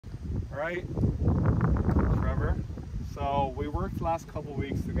All right, Trevor. So we worked the last couple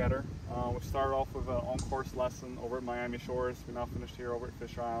weeks together. We started off with an on-course lesson over at Miami Shores. We now finished here over at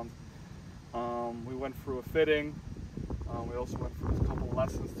Fish Island. We went through a fitting. We also went through a couple of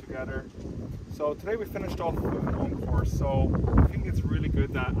lessons together. So today we finished off with an on-course. So I think it's really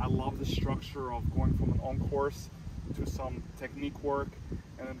good that I love the structure of going from an on-course to some technique work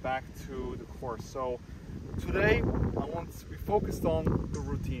and then back to the course. So today we focused on the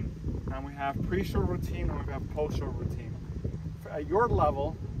routine, and we have pre-show routine and we have post-show routine. At your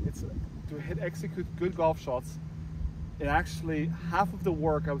level, it's to execute good golf shots. And actually half of the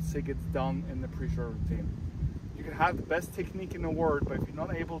work, I would say, gets done in the pre-show routine. You can have the best technique in the world, but if you're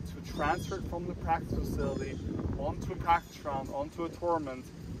not able to transfer it from the practice facility onto a practice round, onto a tournament,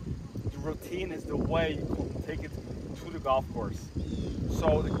 the routine is the way you can take it to the golf course.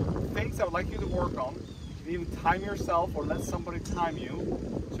 So the things I would like you to work on, you can even time yourself or let somebody time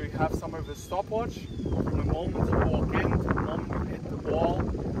you. So you have somebody with a stopwatch from the moment you walk in to the moment you hit the ball.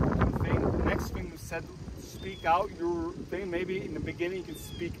 The next thing you said, speak out your thing. Maybe in the beginning you can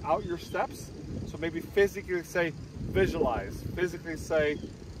speak out your steps. So maybe physically say visualize, physically say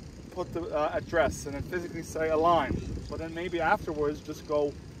put the address, and then physically say align. But then maybe afterwards just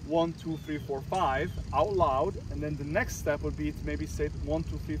go 1, 2, 3, 4, 5 out loud, and then the next step would be to maybe say 1,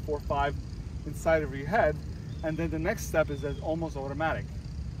 2, 3, 4, 5 inside of your head, and then the next step is almost automatic.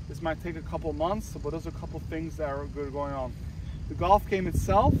 This might take a couple of months, but those are a couple of things that are good going on. The golf game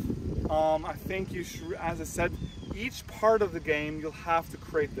itself, I think you should, as I said, each part of the game you'll have to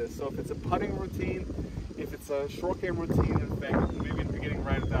create this. So if it's a putting routine, if it's a short game routine, and maybe in the beginning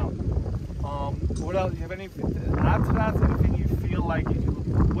write it down. What else? Do you have anything to add to that? Anything you feel like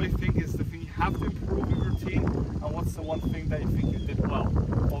what you think is the thing you have to improve in your routine, and what's the one thing that you think you did well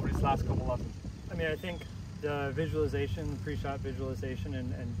over these last couple lessons? I mean, I think the visualization, pre-shot visualization,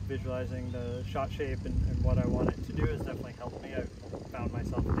 and visualizing the shot shape and what I want it to do has definitely helped me. I've found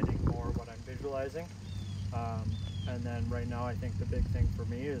myself hitting more what I'm visualizing. And then right now I think the big thing for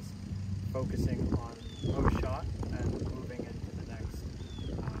me is focusing on post shot and moving into the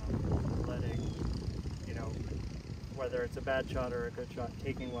next, letting, you know, whether it's a bad shot or a good shot,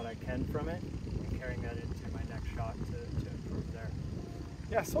 taking what I can from it and carrying that into my next shot to improve there.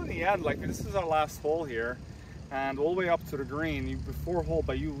 Yeah, so in the end, like this is our last hole here, and all the way up to the green, before hole,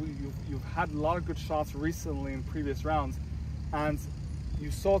 but you've had a lot of good shots recently in previous rounds, and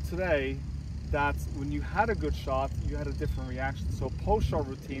you saw today that when you had a good shot, you had a different reaction. So post-shot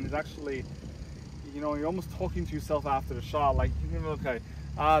routine is actually, you know, you're almost talking to yourself after the shot, like, you can, okay,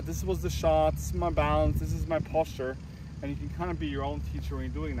 this was the shot, this is my balance, this is my posture, and you can kind of be your own teacher when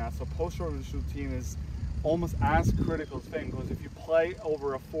you're doing that. So post-shot routine is almost as critical as thing, because if you play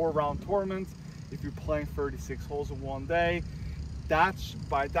over a 4-round tournament, if you're playing 36 holes in one day,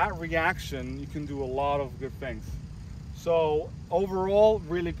 by that reaction, you can do a lot of good things. So overall,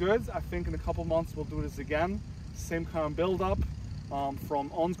 really good. I think in a couple months we'll do this again. Same kind of build up, from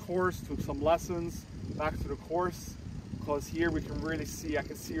on course to some lessons, back to the course, because here we can really see, I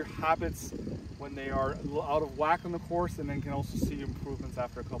can see your habits when they are a little out of whack on the course, and then can also see your improvements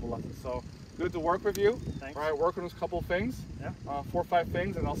after a couple lessons. So good to work with you. Thanks. All right, work on those couple of things, yeah. 4 or 5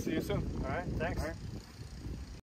 things, and I'll see you soon. All right, thanks. All right.